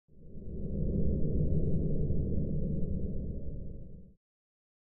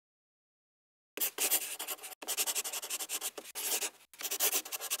For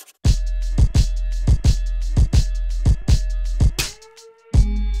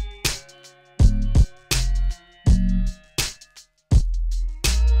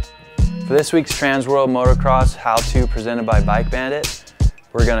this week's Transworld Motocross How-To presented by Bike Bandit,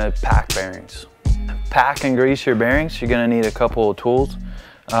 we're gonna pack bearings. Pack and grease your bearings, you're gonna need a couple of tools.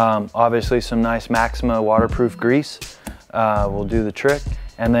 Obviously some nice Maxima waterproof grease will do the trick,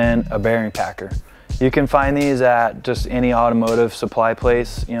 and then a bearing packer. You can find these at just any automotive supply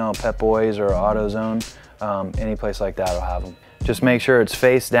place, you know, Pep Boys or AutoZone, any place like that will have them. Just make sure it's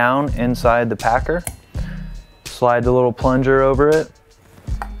face down inside the packer. Slide the little plunger over it.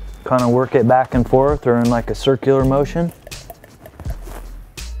 Kind of work it back and forth or in like a circular motion.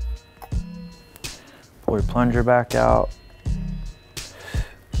 Pull your plunger back out.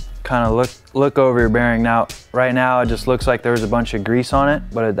 Kind of look over your bearing. Now, right now it just looks like there's a bunch of grease on it,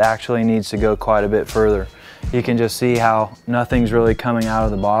 but it actually needs to go quite a bit further. You can just see how nothing's really coming out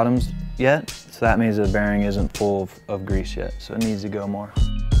of the bottoms yet. So that means the bearing isn't full of grease yet. So it needs to go more.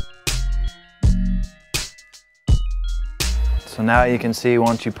 So now you can see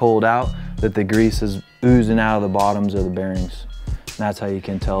once you pull it out that the grease is oozing out of the bottoms of the bearings. And that's how you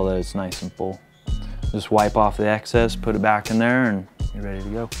can tell that it's nice and full. Just wipe off the excess, put it back in there, and you're ready to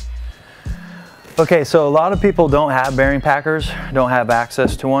go. Okay, so a lot of people don't have bearing packers, don't have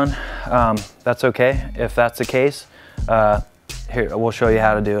access to one. That's okay. If that's the case, here, we'll show you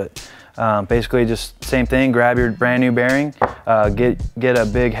how to do it. Basically just same thing, grab your brand new bearing, get a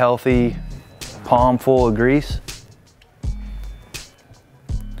big healthy palm full of grease.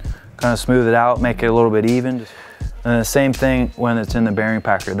 Kind of smooth it out, make it a little bit even. And the same thing when it's in the bearing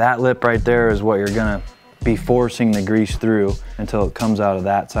packer. That lip right there is what you're gonna be forcing the grease through until it comes out of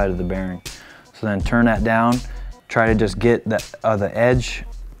that side of the bearing. So then turn that down, try to just get the edge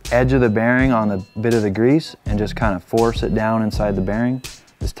of the bearing on the bit of the grease and just kind of force it down inside the bearing.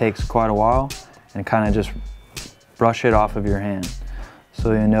 This takes quite a while, and kind of just brush it off of your hand.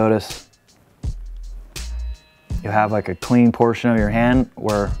 So you notice you have like a clean portion of your hand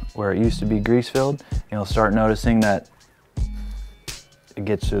where it used to be grease filled. You'll start noticing that it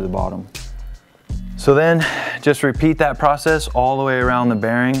gets to the bottom. So then just repeat that process all the way around the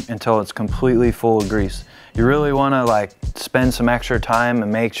bearing until it's completely full of grease. You really want to like spend some extra time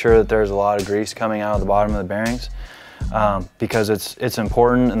and make sure that there's a lot of grease coming out of the bottom of the bearings, because it's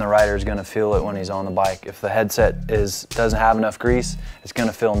important, and the rider is going to feel it when he's on the bike. If the headset doesn't have enough grease, it's going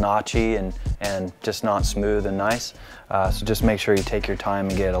to feel notchy and just not smooth and nice. So just make sure you take your time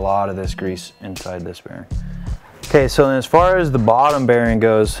and get a lot of this grease inside this bearing. Okay, so as far as the bottom bearing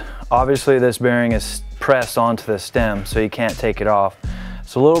goes, obviously this bearing is pressed onto the stem, so you can't take it off.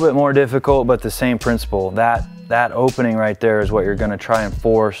 It's a little bit more difficult, but the same principle. That opening right there is what you're going to try and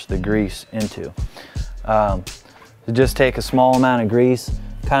force the grease into. So just take a small amount of grease,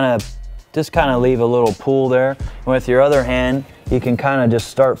 just kind of leave a little pool there. And with your other hand, you can kind of just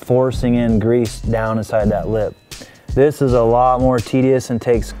start forcing in grease down inside that lip. This is a lot more tedious and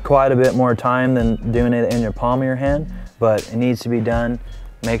takes quite a bit more time than doing it in your palm of your hand, but it needs to be done.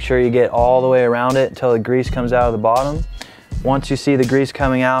 Make sure you get all the way around it until the grease comes out of the bottom. Once you see the grease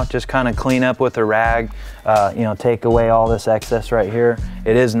coming out, just kind of clean up with a rag, you know, take away all this excess right here.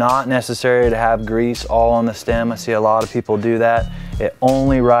 It is not necessary to have grease all on the stem. I see a lot of people do that. It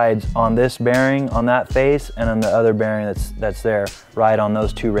only rides on this bearing, on that face, and on the other bearing that's there, right on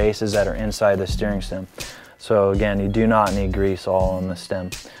those two races that are inside the steering stem. So again, you do not need grease all on the stem.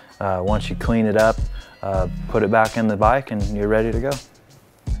 Once you clean it up, put it back in the bike and you're ready to go.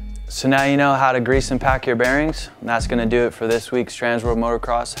 So now you know how to grease and pack your bearings, and that's going to do it for this week's Transworld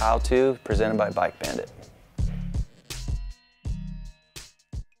Motocross How-To presented by Bike Bandit.